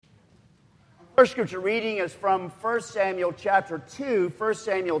First scripture reading is from 1 Samuel chapter 2. 1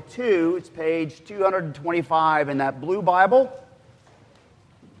 Samuel 2, it's page 225 in that blue Bible.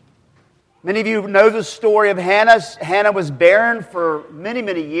 Many of you know the story of Hannah. Hannah was barren for many,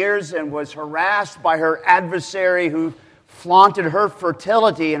 many years and was harassed by her adversary who flaunted her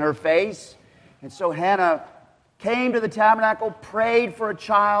fertility in her face. And so Hannah came to the tabernacle, prayed for a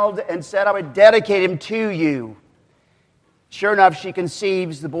child, and said, "I would dedicate him to you." Sure enough, she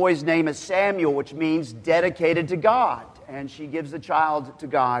conceives. The boy's name is Samuel, which means dedicated to God. And she gives the child to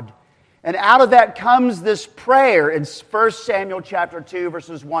God. And out of that comes this prayer in 1 Samuel chapter 2,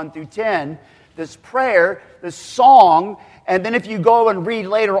 verses 1 through 10. This prayer, this song. And then if you go and read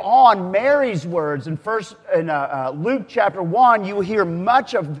later on Mary's words in Luke chapter 1, you will hear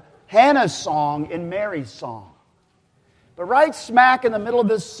much of Hannah's song in Mary's song. But right smack in the middle of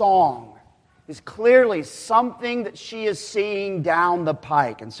this song is clearly something that she is seeing down the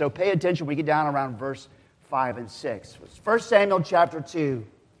pike. And so pay attention when we get down around verse 5 and 6. It's 1 Samuel chapter 2.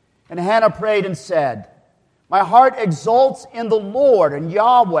 And Hannah prayed and said, "My heart exults in the Lord and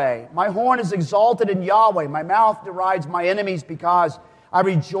Yahweh. My horn is exalted in Yahweh. My mouth derides my enemies because I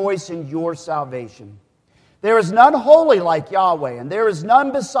rejoice in your salvation. There is none holy like Yahweh, and there is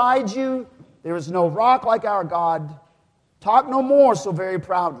none beside you. There is no rock like our God. Talk no more so very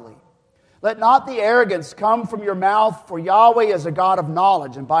proudly. Let not the arrogance come from your mouth, for Yahweh is a God of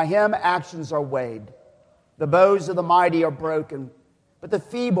knowledge, and by him actions are weighed. The bows of the mighty are broken, but the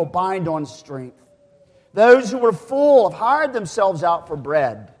feeble bind on strength. Those who were full have hired themselves out for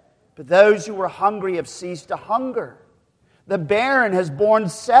bread, but those who were hungry have ceased to hunger. The barren has borne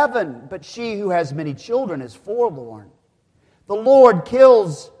 7, but she who has many children is forlorn. The Lord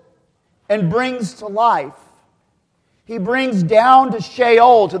kills and brings to life. He brings down to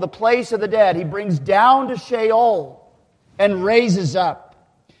Sheol, to the place of the dead. He brings down to Sheol and raises up.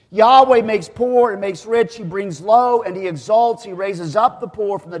 Yahweh makes poor and makes rich. He brings low and he exalts. He raises up the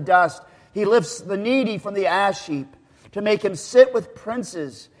poor from the dust. He lifts the needy from the ash heap to make him sit with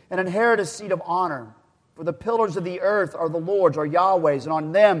princes and inherit a seat of honor. For the pillars of the earth are the Lord's, are Yahweh's, and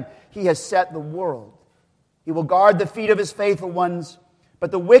on them he has set the world. He will guard the feet of his faithful ones,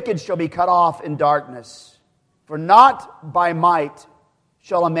 but the wicked shall be cut off in darkness. For not by might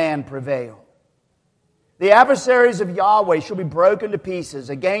shall a man prevail. The adversaries of Yahweh shall be broken to pieces.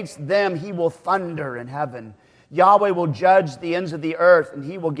 Against them he will thunder in heaven. Yahweh will judge the ends of the earth, and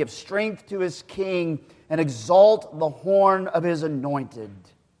he will give strength to his king and exalt the horn of his anointed.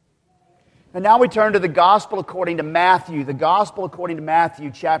 And now we turn to the Gospel according to Matthew. The Gospel according to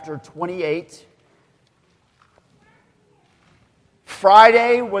Matthew, chapter 28.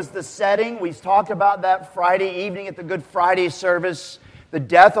 Friday was the setting. We talked about that Friday evening at the Good Friday service. The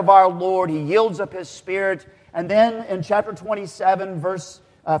death of our Lord. He yields up his spirit. And then in chapter 27, verse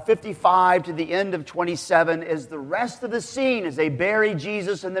 55 to the end of 27 is the rest of the scene as they bury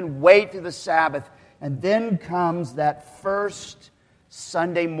Jesus and then wait through the Sabbath. And then comes that first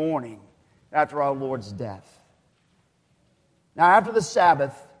Sunday morning after our Lord's death. Now after the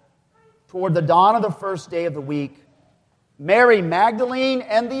Sabbath, toward the dawn of the first day of the week, Mary Magdalene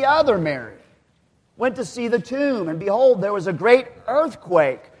and the other Mary went to see the tomb, and behold, there was a great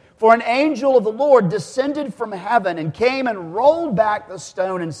earthquake. For an angel of the Lord descended from heaven and came and rolled back the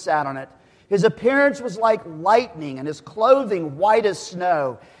stone and sat on it. His appearance was like lightning, and his clothing white as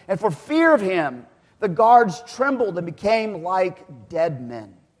snow. And for fear of him, the guards trembled and became like dead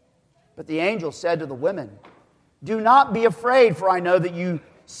men. But the angel said to the women, "Do not be afraid, for I know that you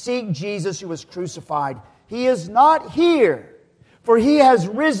seek Jesus who was crucified. He is not here, for he has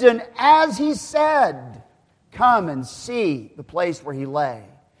risen as he said. Come and see the place where he lay.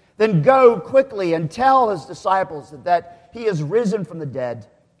 Then go quickly and tell his disciples that he is risen from the dead.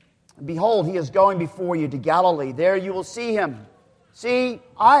 And behold, he is going before you to Galilee. There you will see him. See,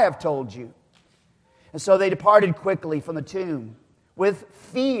 I have told you." And so they departed quickly from the tomb with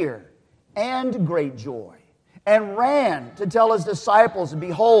fear and great joy, and ran to tell his disciples. And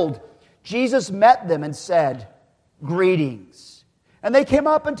behold, Jesus met them and said, "Greetings." And they came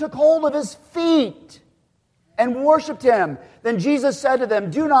up and took hold of his feet and worshipped him. Then Jesus said to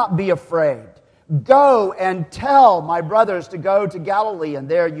them, "Do not be afraid. Go and tell my brothers to go to Galilee, and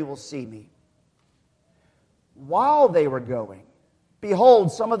there you will see me." While they were going,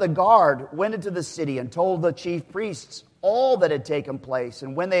 behold, some of the guard went into the city and told the chief priests all that had taken place.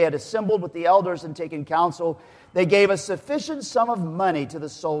 And when they had assembled with the elders and taken counsel, they gave a sufficient sum of money to the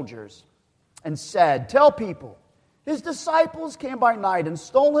soldiers and said, "Tell people, his disciples came by night and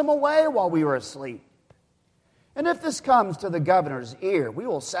stole him away while we were asleep. And if this comes to the governor's ear, we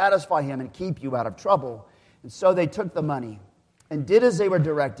will satisfy him and keep you out of trouble." And so they took the money and did as they were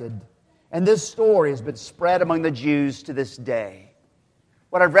directed. And this story has been spread among the Jews to this day.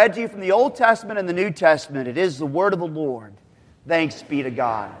 What I've read to you from the Old Testament and the New Testament, it is the word of the Lord. Thanks be to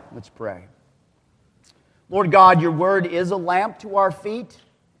God. Let's pray. Lord God, your word is a lamp to our feet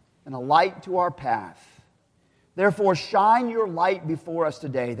and a light to our path. Therefore, shine your light before us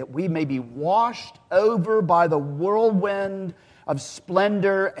today that we may be washed over by the whirlwind of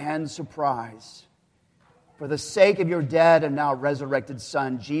splendor and surprise. For the sake of your dead and now resurrected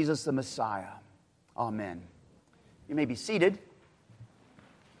Son, Jesus the Messiah. Amen. You may be seated.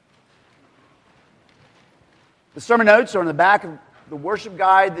 The sermon notes are in the back of the worship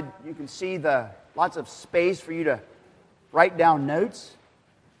guide that you can see lots of space for you to write down notes.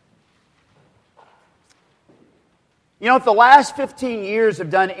 You know, if the last 15 years have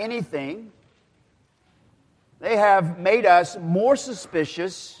done anything, they have made us more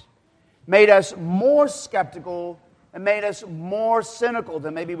suspicious, made us more skeptical, and made us more cynical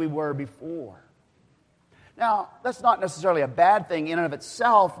than maybe we were before. Now, that's not necessarily a bad thing in and of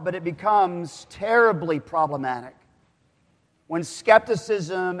itself, but it becomes terribly problematic when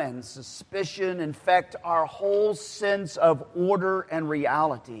skepticism and suspicion infect our whole sense of order and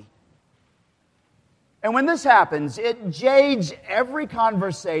reality. And when this happens, it jades every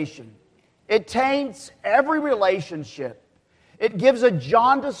conversation. It taints every relationship. It gives a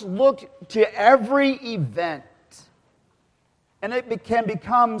jaundiced look to every event. And it can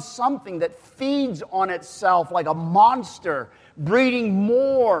become something that feeds on itself like a monster, breeding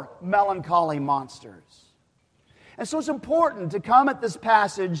more melancholy monsters. And so it's important to come at this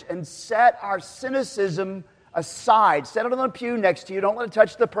passage and set our cynicism aside. Set it on the pew next to you. Don't let it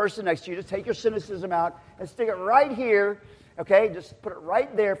touch the person next to you. Just take your cynicism out and stick it right here. Okay, just put it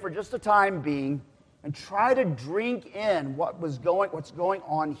right there for just the time being and try to drink in what's going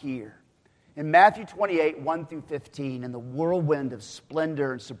on here. In Matthew 28, 1 through 15, in the whirlwind of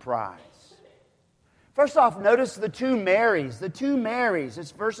splendor and surprise. First off, notice the two Marys. The two Marys.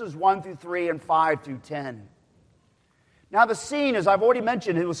 It's verses 1 through 3 and 5 through 10. Now the scene, as I've already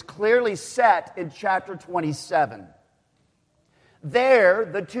mentioned, it was clearly set in chapter 27. There,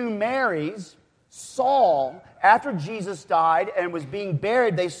 the two Marys saw, after Jesus died and was being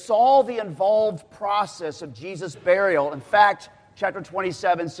buried, they saw the involved process of Jesus' burial. In fact, chapter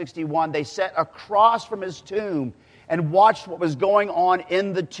 27, 61, they set across from his tomb and watched what was going on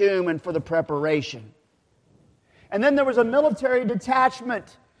in the tomb and for the preparation. And then there was a military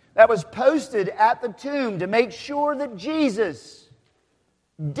detachment that was posted at the tomb to make sure that Jesus,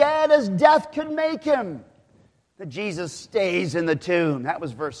 dead as death could make him, that Jesus stays in the tomb. That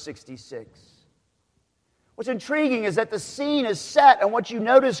was verse 66. What's intriguing is that the scene is set, and what you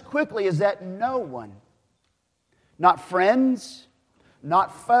notice quickly is that no one, not friends,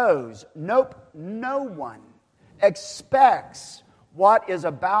 not foes, nope, no one expects what is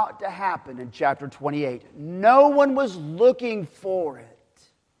about to happen in chapter 28. No one was looking for it.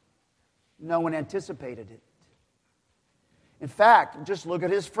 No one anticipated it. In fact, just look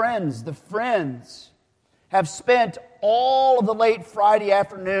at his friends. The friends have spent all of the late Friday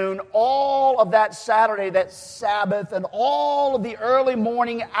afternoon, all of that Saturday, that Sabbath, and all of the early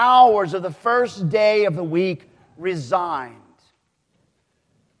morning hours of the first day of the week resigned.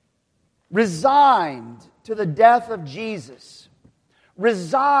 Resigned to the death of Jesus.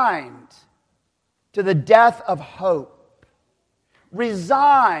 Resigned to the death of hope.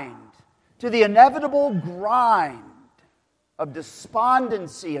 Resigned to the inevitable grind of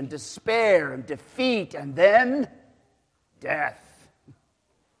despondency and despair and defeat and then death.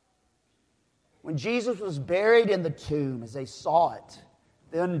 When Jesus was buried in the tomb, as they saw it,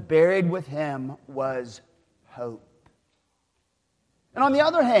 then buried with him was hope. And on the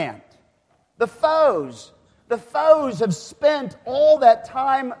other hand, the foes have spent all that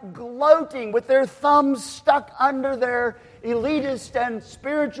time gloating with their thumbs stuck under their elitist and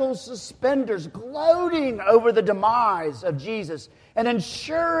spiritual suspenders, gloating over the demise of Jesus and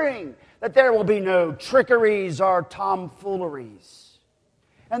ensuring that there will be no trickeries or tomfooleries.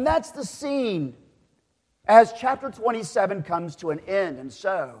 And that's the scene as chapter 27 comes to an end. And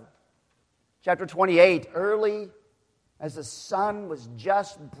so, chapter 28, early as the sun was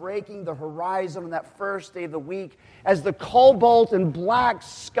just breaking the horizon on that first day of the week, as the cobalt and black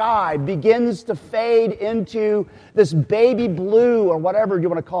sky begins to fade into this baby blue or whatever you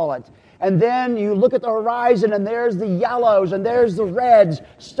want to call it. And then you look at the horizon and there's the yellows and there's the reds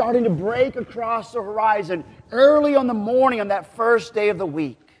starting to break across the horizon. Early on the morning on that first day of the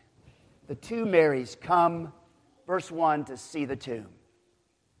week, the two Marys come, verse 1, to see the tomb.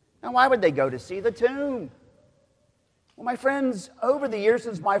 Now, why would they go to see the tomb? Well, my friends, over the years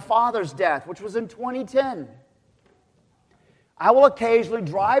since my father's death, which was in 2010, I will occasionally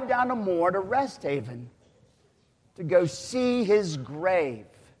drive down to Moore to Rest Haven to go see his grave.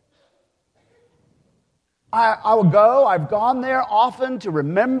 I will go. I've gone there often to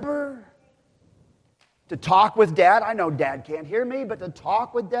remember, to talk with Dad. I know Dad can't hear me, but to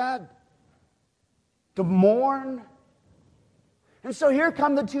talk with Dad, to mourn. And so here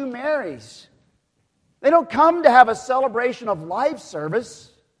come the two Marys. They don't come to have a celebration of life service.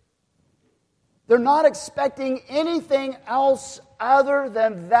 They're not expecting anything else other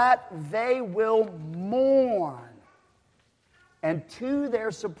than that they will mourn. And to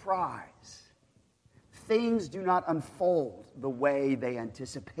their surprise, things do not unfold the way they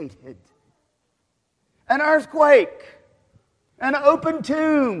anticipated. An earthquake, an open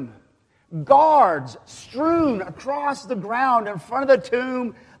tomb, guards strewn across the ground in front of the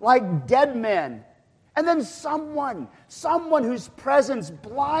tomb like dead men. And then someone whose presence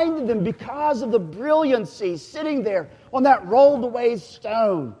blinded them because of the brilliancy sitting there on that rolled away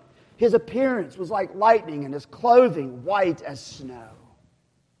stone. His appearance was like lightning and his clothing white as snow.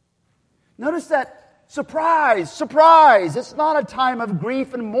 Notice that surprise, surprise. It's not a time of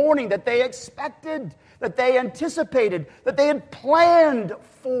grief and mourning that they expected, that they anticipated, that they had planned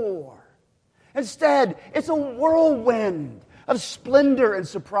for. Instead, it's a whirlwind of splendor and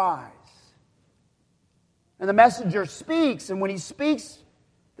surprise. And the messenger speaks, and when he speaks,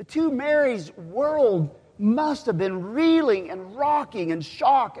 the two Marys' world must have been reeling and rocking in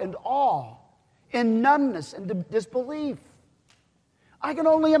shock and awe, in numbness and disbelief. I can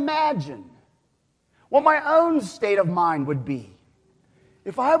only imagine what my own state of mind would be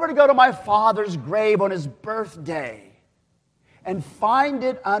if I were to go to my father's grave on his birthday and find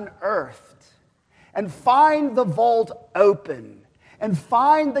it unearthed, and find the vault open, and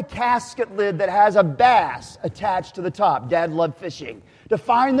find the casket lid that has a bass attached to the top. Dad loved fishing. To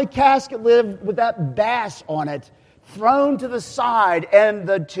find the casket lid with that bass on it thrown to the side and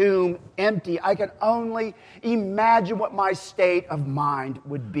the tomb empty. I can only imagine what my state of mind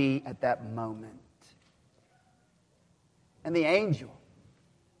would be at that moment. And the angel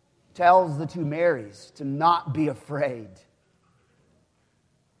tells the two Marys to not be afraid.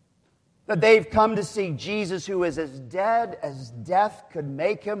 That they've come to see Jesus, who is as dead as death could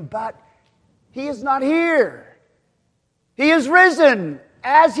make him, but he is not here. He is risen,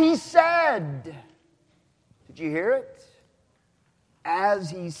 as he said. Did you hear it? As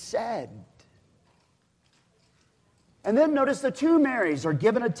he said. And then notice the two Marys are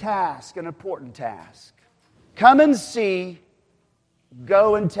given a task, an important task. Come and see,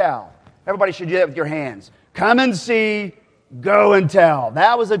 go and tell. Everybody should do that with your hands. Come and see, go and tell.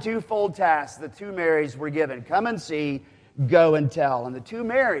 That was a twofold task the two Marys were given. Come and see, go and tell. And the two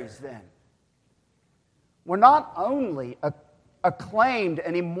Marys then were not only acclaimed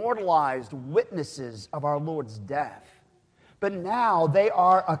and immortalized witnesses of our Lord's death, but now they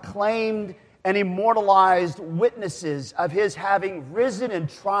are acclaimed and immortalized witnesses of his having risen in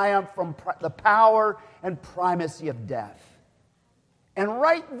triumph from the power and primacy of death. And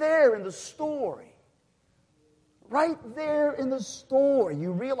right there in the story,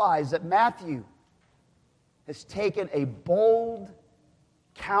 you realize that Matthew has taken a bold,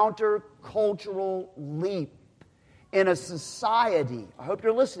 countercultural leap in a society. I hope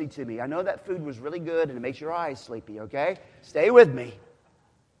you're listening to me. I know that food was really good and it makes your eyes sleepy, okay? Stay with me.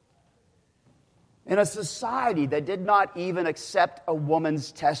 In a society that did not even accept a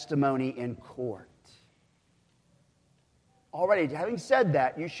woman's testimony in court. Already, having said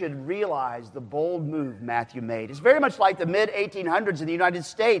that, you should realize the bold move Matthew made. It's very much like the mid-1800s in the United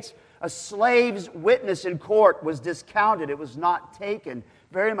States. A slave's witness in court was discounted. It was not taken.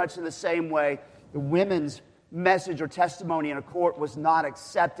 Very much in the same way, the women's message or testimony in a court was not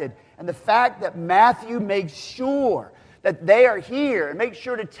accepted. And the fact that Matthew makes sure that they are here and makes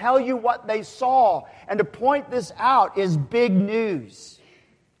sure to tell you what they saw and to point this out is big news.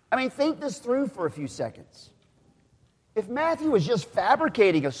 I mean, think this through for a few seconds. If Matthew was just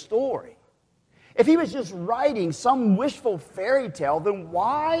fabricating a story, if he was just writing some wishful fairy tale, then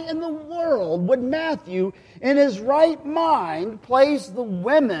why in the world would Matthew, in his right mind, place the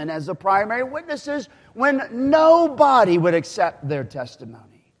women as the primary witnesses when nobody would accept their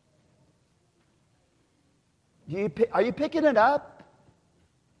testimony? Are you picking it up?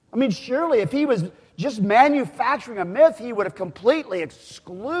 I mean, surely if he was just manufacturing a myth, he would have completely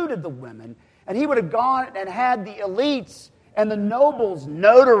excluded the women. And he would have gone and had the elites and the nobles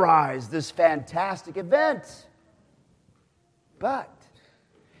notarize this fantastic event. But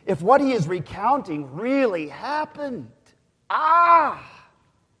if what he is recounting really happened, then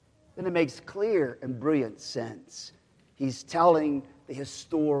it makes clear and brilliant sense. He's telling the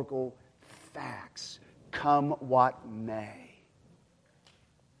historical facts, come what may.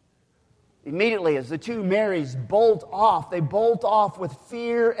 Immediately, as the two Marys bolt off, they bolt off with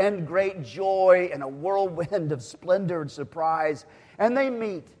fear and great joy and a whirlwind of splendor and surprise. And they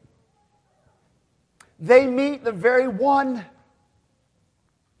meet. They meet the very one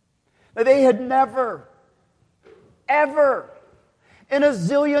that they had never, ever, in a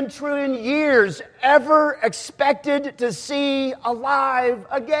zillion trillion years, ever expected to see alive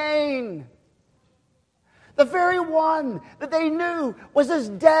again. The very one that they knew was as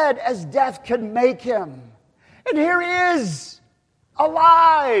dead as death could make him. And here he is,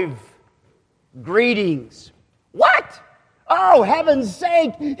 alive. Greetings. What? Oh, heaven's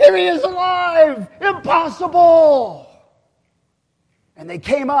sake, here he is alive. Impossible. And they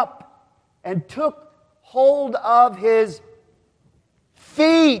came up and took hold of his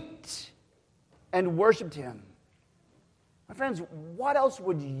feet and worshiped him. My friends, what else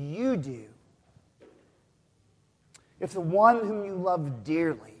would you do if the one whom you love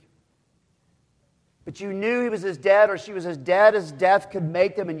dearly, but you knew he was as dead or she was as dead as death could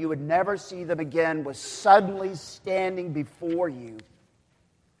make them and you would never see them again, was suddenly standing before you,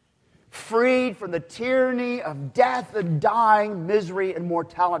 freed from the tyranny of death and dying, misery and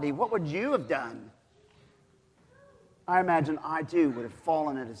mortality? What would you have done? I imagine I too would have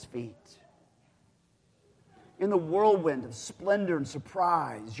fallen at his feet. In the whirlwind of splendor and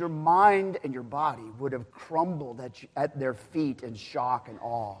surprise, your mind and your body would have crumbled at their feet in shock and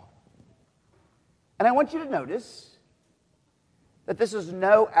awe. And I want you to notice that this is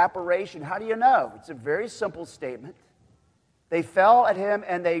no apparition. How do you know? It's a very simple statement. They fell at him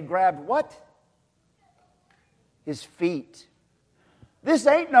and they grabbed what? His feet. This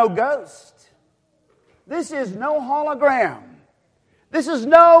ain't no ghost. This is no hologram. This is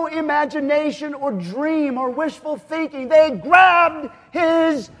no imagination or dream or wishful thinking. They grabbed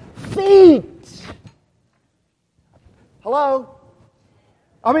his feet. Hello?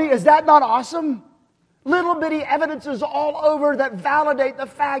 I mean, is that not awesome? Little bitty evidences all over that validate the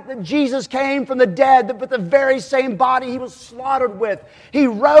fact that Jesus came from the dead with the very same body he was slaughtered with. He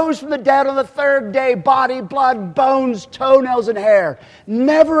rose from the dead on the third day, body, blood, bones, toenails, and hair.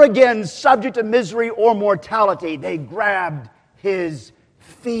 Never again subject to misery or mortality. They grabbed his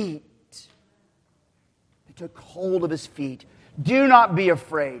feet. They took hold of his feet. Do not be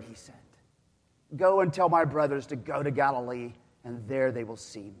afraid, he said. Go and tell my brothers to go to Galilee, and there they will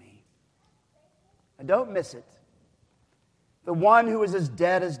see me. And don't miss it. The one who is as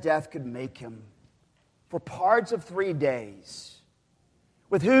dead as death could make him, for parts of 3 days,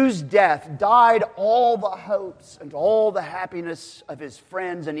 with whose death died all the hopes and all the happiness of his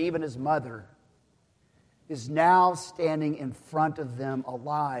friends and even his mother, is now standing in front of them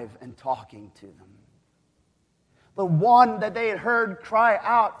alive and talking to them. The one that they had heard cry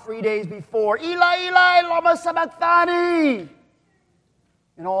out 3 days before, Eli, Eli, lama sabachthani,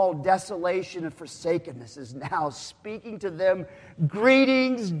 in all desolation and forsakenness, is now speaking to them,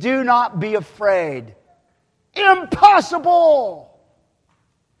 greetings, do not be afraid. Impossible!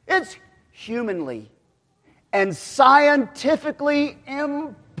 It's humanly and scientifically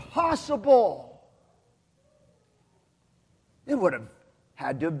impossible. It would have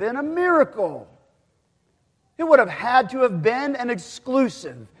had to have been a miracle. It would have had to have been an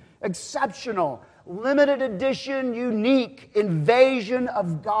exclusive, exceptional, limited edition, unique invasion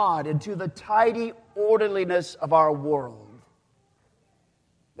of God into the tidy orderliness of our world.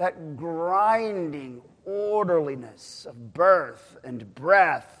 That grinding orderliness of birth and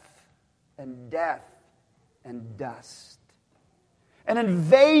breath and death and dust. An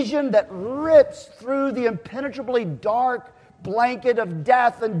invasion that rips through the impenetrably dark blanket of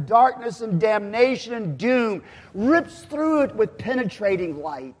death and darkness and damnation and doom, rips through it with penetrating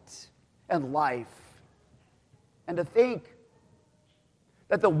light and life. And to think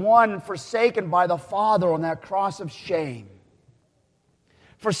that the one forsaken by the Father on that cross of shame,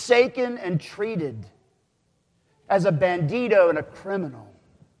 forsaken and treated as a bandito and a criminal,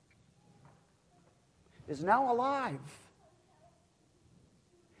 is now alive.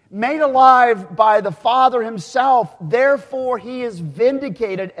 Made alive by the Father himself, therefore he is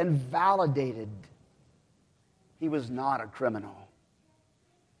vindicated and validated. He was not a criminal,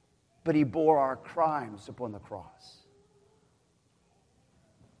 but he bore our crimes upon the cross.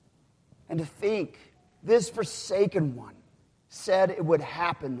 And to think this forsaken one said it would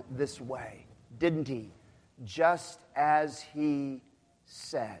happen this way, didn't he? Just as he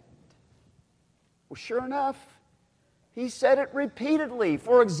said. Well, sure enough, he said it repeatedly.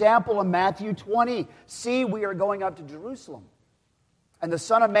 For example, in Matthew 20, see, we are going up to Jerusalem, and the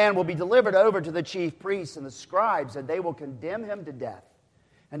Son of Man will be delivered over to the chief priests and the scribes, and they will condemn him to death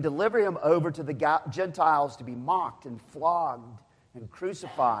and deliver him over to the Gentiles to be mocked and flogged and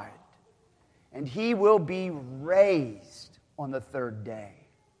crucified, and he will be raised on the third day.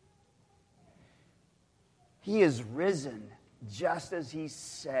 He is risen just as he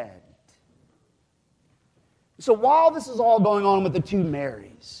said. So while this is all going on with the two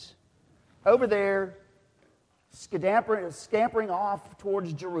Marys, over there, scampering off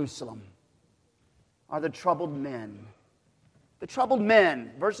towards Jerusalem, are the troubled men. The troubled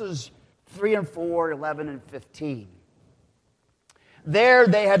men, verses 3 and 4, 11 and 15. There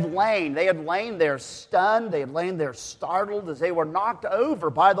they had lain. They had lain there stunned. They had lain there startled as they were knocked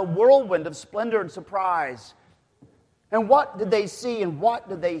over by the whirlwind of splendor and surprise. And what did they see and what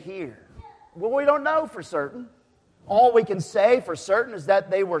did they hear? Well, we don't know for certain. All we can say for certain is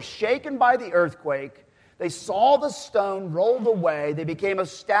that they were shaken by the earthquake. They saw the stone rolled away. They became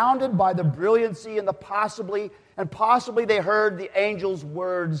astounded by the brilliancy and possibly they heard the angel's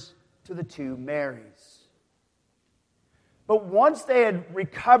words to the two Marys. But once they had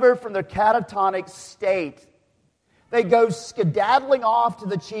recovered from their catatonic state, they go skedaddling off to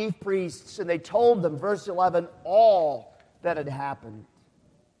the chief priests, and they told them, verse 11, all that had happened.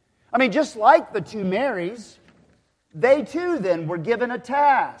 I mean, just like the two Marys, they too then were given a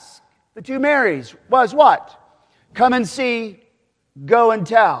task. The two Marys was what? Come and see, go and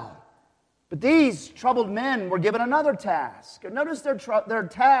tell. But these troubled men were given another task. And notice their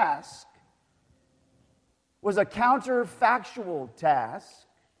task was a counterfactual task,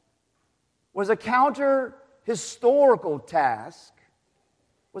 was a counter-historical task,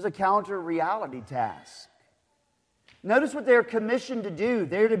 was a counter-reality task. Notice what they're commissioned to do.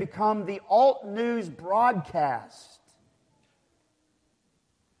 They're to become the alt news broadcast,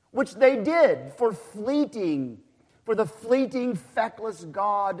 which they did for the fleeting, feckless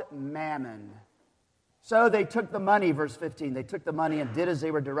god Mammon. So they took the money, verse 15, they took the money and did as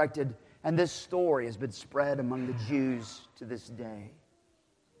they were directed, and this story has been spread among the Jews to this day.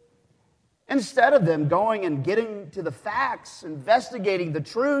 Instead of them going and getting to the facts, investigating the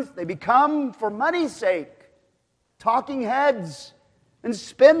truth, they become, for money's sake, talking heads and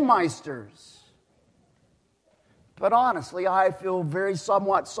spinmeisters. But honestly, I feel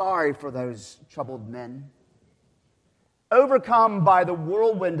somewhat sorry for those troubled men. Overcome by the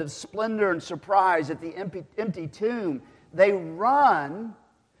whirlwind of splendor and surprise at the empty tomb, they run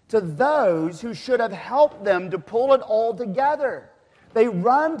to those who should have helped them to pull it all together. They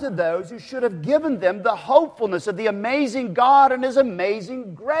run to those who should have given them the hopefulness of the amazing God and His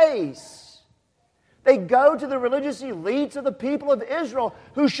amazing grace. They go to the religious elites of the people of Israel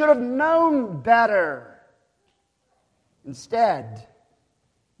who should have known better. Instead,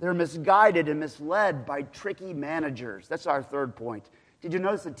 they're misguided and misled by tricky managers. That's our third point. Did you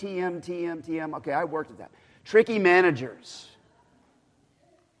notice the TM? Okay, I worked at that. Tricky managers.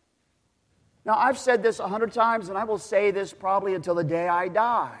 Now, I've said this 100 times, and I will say this probably until the day I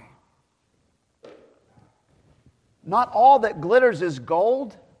die. Not all that glitters is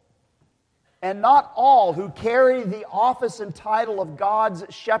gold, and not all who carry the office and title of God's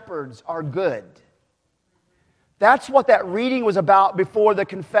shepherds are good. That's what that reading was about before the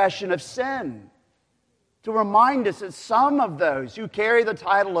confession of sin. To remind us that some of those who carry the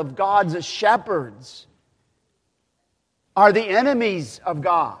title of God's shepherds are the enemies of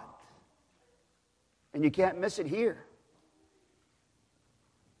God. And you can't miss it here.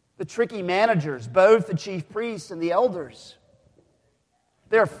 The tricky managers, both the chief priests and the elders,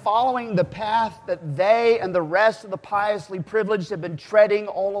 they're following the path that they and the rest of the piously privileged have been treading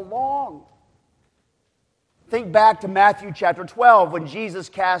all along. Think back to Matthew chapter 12 when Jesus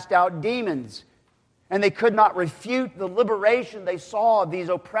cast out demons and they could not refute the liberation they saw of these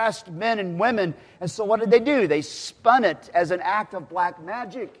oppressed men and women. And so what did they do? They spun it as an act of black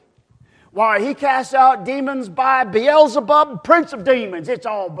magic. Why, he casts out demons by Beelzebub, prince of demons. It's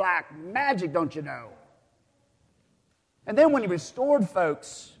all black magic, don't you know? And then when he restored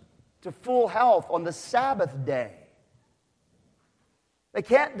folks to full health on the Sabbath day, they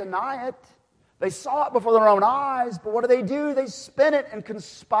can't deny it. They saw it before their own eyes, but what do? They spin it and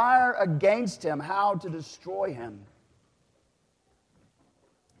conspire against him, how to destroy him.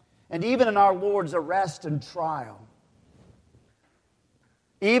 And even in our Lord's arrest and trial,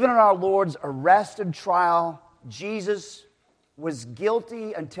 Jesus was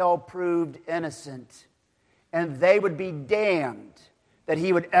guilty until proved innocent. And they would be damned that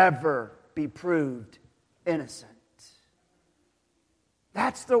he would ever be proved innocent.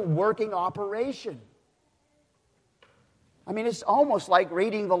 That's the working operation. I mean, it's almost like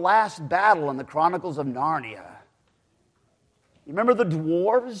reading the last battle in the Chronicles of Narnia. You remember the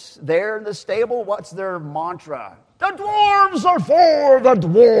dwarves there in the stable? What's their mantra? The dwarves are for the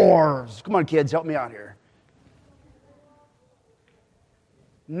dwarves. Come on, kids, help me out here.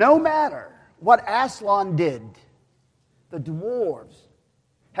 No matter what Aslan did, the dwarves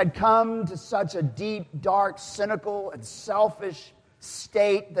had come to such a deep, dark, cynical, and selfish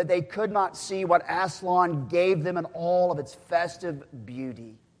state that they could not see what Aslan gave them in all of its festive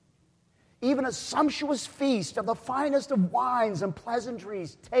beauty. Even a sumptuous feast of the finest of wines and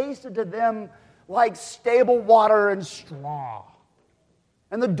pleasantries tasted to them like stable water and straw.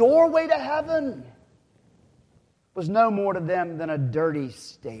 And the doorway to heaven was no more to them than a dirty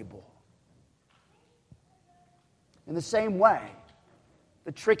stable. In the same way,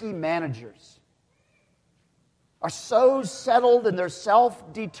 the tricky managers are so settled in their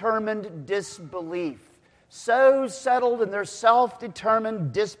self-determined disbelief,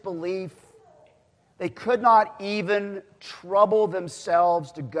 they could not even trouble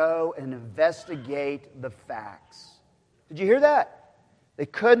themselves to go and investigate the facts. Did you hear that? They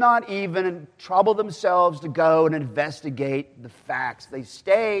could not even trouble themselves to go and investigate the facts. They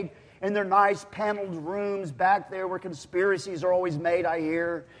stayed in their nice paneled rooms back there where conspiracies are always made, I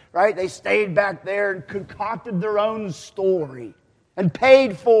hear. Right? They stayed back there and concocted their own story and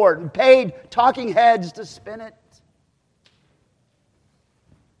paid for it and paid talking heads to spin it.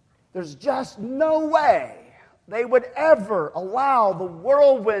 There's just no way they would ever allow the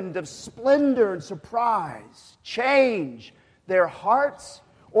whirlwind of splendor and surprise change their hearts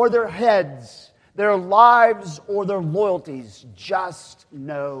or their heads, their lives or their loyalties. Just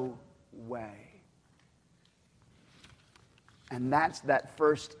no way. And that's that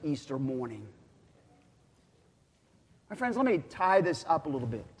first Easter morning. My friends, let me tie this up a little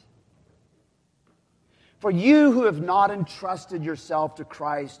bit. For you who have not entrusted yourself to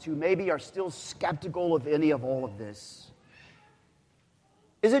Christ, who maybe are still skeptical of any of all of this,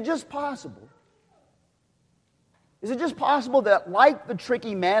 is it just possible? Is it just possible that, like the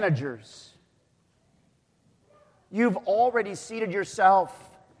tricky managers, you've already seated yourself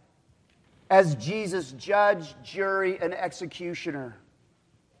as Jesus' judge, jury, and executioner?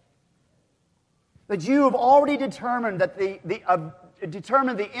 That you have already determined that the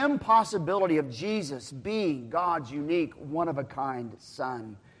impossibility of Jesus being God's unique, one-of-a-kind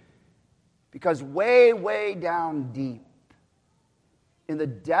Son. Because way, way down deep, in the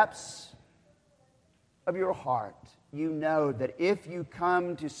depths of your heart, you know that if you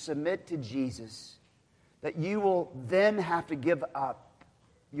come to submit to Jesus, that you will then have to give up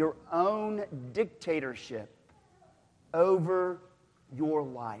your own dictatorship over your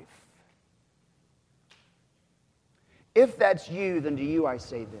life. If that's you, then to you I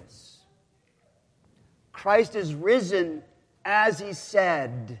say this. Christ is risen as He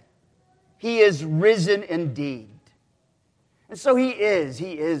said. He is risen indeed. And so He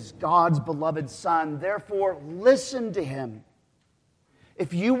is God's beloved Son. Therefore, listen to Him.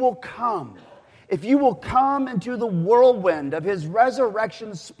 If you will come into the whirlwind of His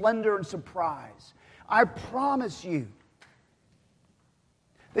resurrection, splendor, and surprise, I promise you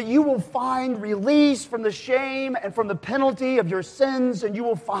that you will find release from the shame and from the penalty of your sins, and you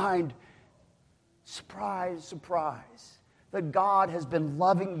will find, surprise, surprise, that God has been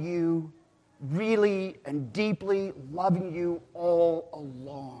loving you really and deeply, loving you all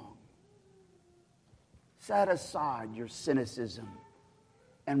along. Set aside your cynicism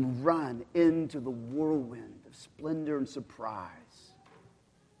and run into the whirlwind of splendor and surprise.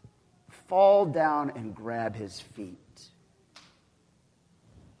 Fall down and grab His feet.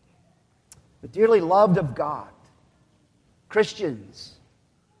 But dearly loved of God, Christians,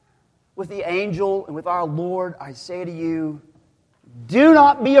 with the angel and with our Lord, I say to you, do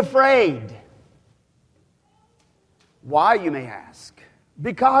not be afraid. Why, you may ask?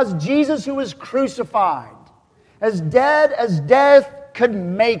 Because Jesus, who was crucified, as dead as death could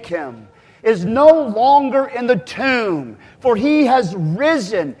make Him, is no longer in the tomb, for He has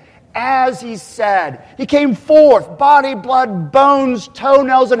risen as He said. He came forth, body, blood, bones,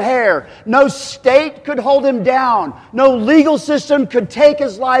 toenails, and hair. No state could hold Him down. No legal system could take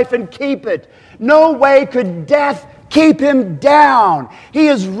His life and keep it. No way could death keep Him down. He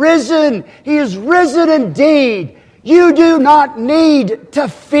is risen. He is risen indeed. You do not need to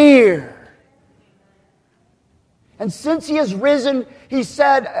fear. And since He is risen, He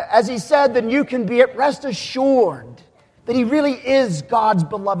said, as He said, then you can be at rest assured that He really is God's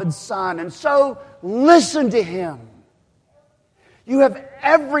beloved Son. And so, listen to Him. You have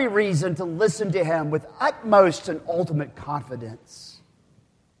every reason to listen to Him with utmost and ultimate confidence.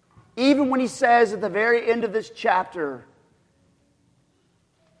 Even when He says at the very end of this chapter,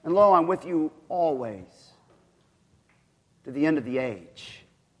 and lo, I'm with you always, to the end of the age.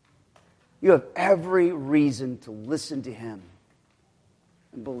 You have every reason to listen to Him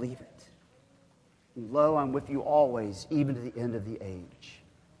and believe it. And lo, I'm with you always, even to the end of the age.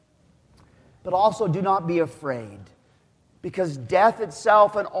 but also do not be afraid, because death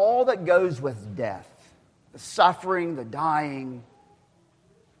itself and all that goes with death, the suffering, the dying,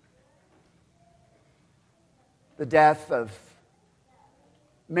 the death of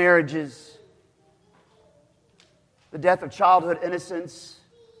marriages, the death of childhood innocence,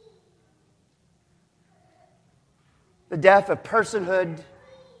 the death of personhood,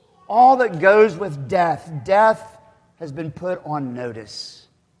 all that goes with death. Death has been put on notice.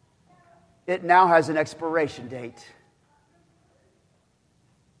 It now has an expiration date.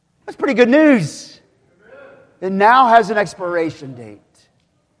 That's pretty good news. It now has an expiration date.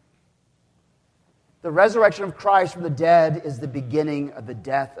 The resurrection of Christ from the dead is the beginning of the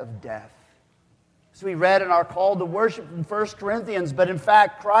death of death. So we read in our call to worship in 1 Corinthians, but in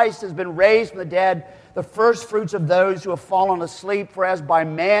fact Christ has been raised from the dead, the first fruits of those who have fallen asleep. For as by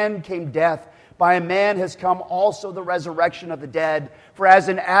man came death, by a man has come also the resurrection of the dead. For as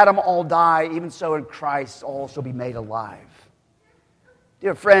in Adam all die, even so in Christ all shall be made alive.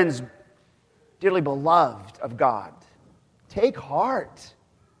 Dear friends, dearly beloved of God, take heart.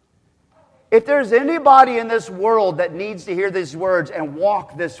 If there's anybody in this world that needs to hear these words and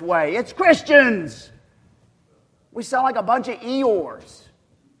walk this way, it's Christians. We sound like a bunch of Eeyores.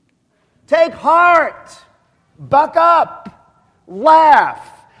 Take heart. Buck up. Laugh.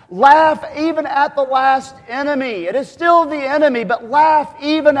 Laugh even at the last enemy. It is still the enemy, but laugh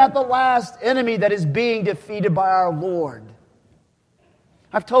even at the last enemy that is being defeated by our Lord.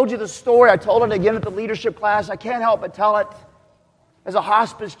 I've told you the story. I told it again at the leadership class. I can't help but tell it. As a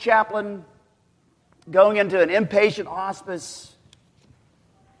hospice chaplain, going into an inpatient hospice,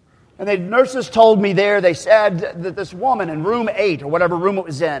 and the nurses told me there, they said that this woman in room 8, or whatever room it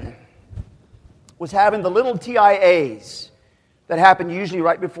was in, was having the little TIAs that happen usually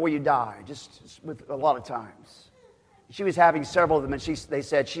right before you die, just with a lot of times. She was having several of them, and they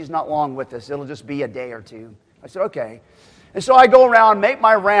said, she's not long with us. It'll just be a day or two. I said, okay. And so I go around, make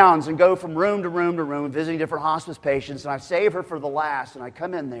my rounds, and go from room to room to room, visiting different hospice patients, and I save her for the last, and I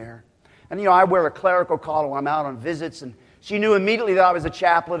come in there. And, I wear a clerical collar when I'm out on visits, and she knew immediately that I was a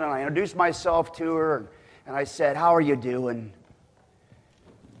chaplain, and I introduced myself to her, and I said, how are you doing?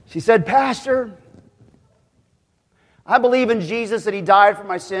 She said, Pastor, I believe in Jesus, that He died for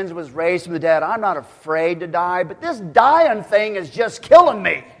my sins and was raised from the dead. I'm not afraid to die, but this dying thing is just killing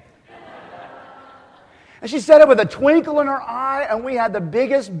me. And she said it with a twinkle in her eye, and we had the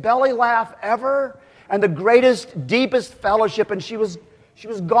biggest belly laugh ever and the greatest, deepest fellowship, and she was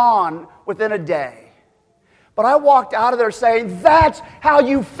gone within a day. But I walked out of there saying, that's how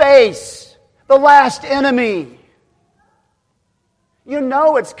you face the last enemy. You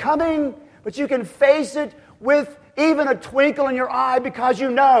know it's coming, but you can face it with even a twinkle in your eye because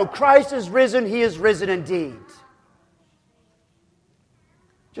you know Christ is risen, He is risen indeed.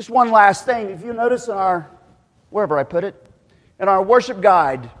 Just one last thing. If you notice in our, wherever I put it, in our worship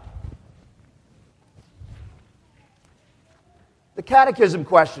guide, the catechism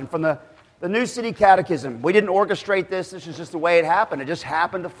question from the New City Catechism. We didn't orchestrate this. This is just the way it happened. It just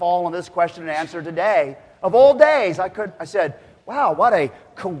happened to fall on this question and answer today. Of all days, I said, wow, what a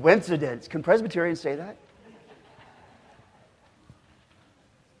coincidence. Can Presbyterians say that?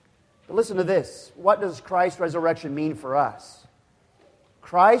 But listen to this. What does Christ's resurrection mean for us?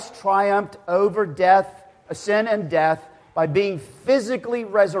 Christ triumphed over death, sin and death, by being physically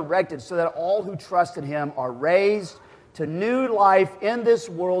resurrected so that all who trust in Him are raised to new life in this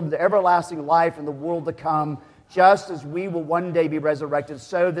world, to everlasting life in the world to come, just as we will one day be resurrected,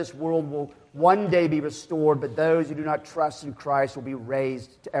 so this world will one day be restored, but those who do not trust in Christ will be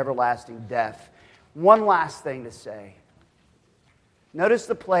raised to everlasting death. One last thing to say. Notice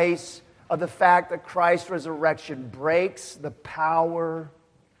the place of the fact that Christ's resurrection breaks the power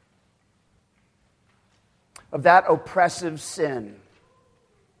of that oppressive sin.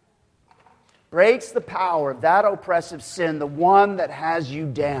 Breaks the power of that oppressive sin, the one that has you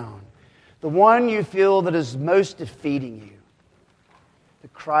down, the one you feel that is most defeating you. The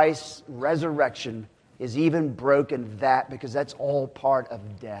Christ's resurrection is even broken that, because that's all part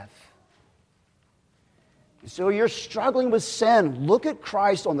of death. So you're struggling with sin. Look at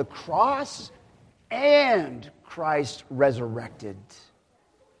Christ on the cross and Christ resurrected.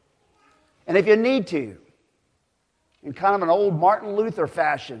 And if you need to, in kind of an old Martin Luther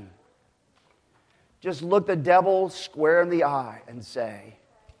fashion, just look the devil square in the eye and say,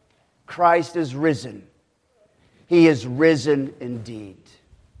 Christ is risen. He is risen indeed.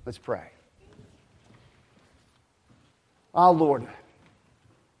 Let's pray. Oh, Lord,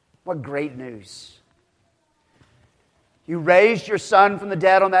 what great news. You raised your Son from the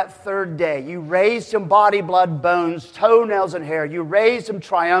dead on that third day. You raised him body, blood, bones, toenails, and hair. You raised him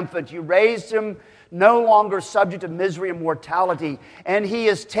triumphant. You raised him no longer subject to misery and mortality. And he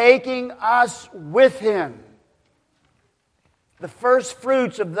is taking us with him. The first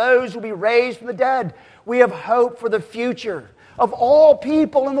fruits of those who will be raised from the dead. We have hope for the future of all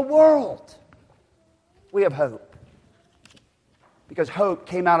people in the world. We have hope. Because hope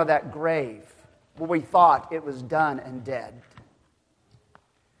came out of that grave where we thought it was done and dead.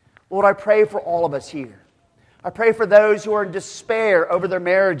 Lord, I pray for all of us here. I pray for those who are in despair over their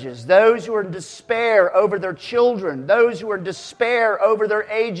marriages, those who are in despair over their children, those who are in despair over their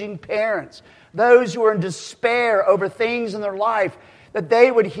aging parents, those who are in despair over things in their life, that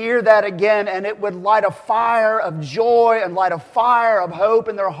they would hear that again and it would light a fire of joy and light a fire of hope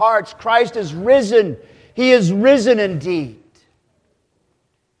in their hearts. Christ is risen. He is risen indeed.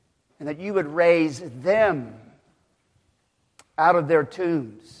 And that you would raise them out of their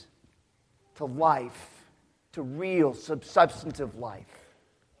tombs to life, to real, substantive life.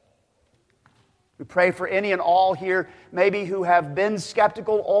 We pray for any and all here, maybe who have been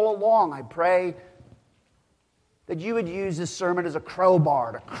skeptical all along. I pray that you would use this sermon as a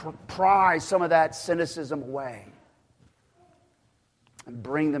crowbar to pry some of that cynicism away and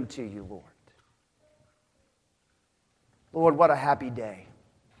bring them to you, Lord. Lord, what a happy day.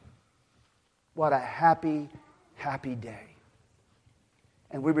 What a happy, happy day.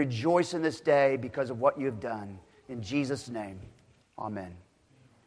 And we rejoice in this day because of what you have done. In Jesus' name, amen.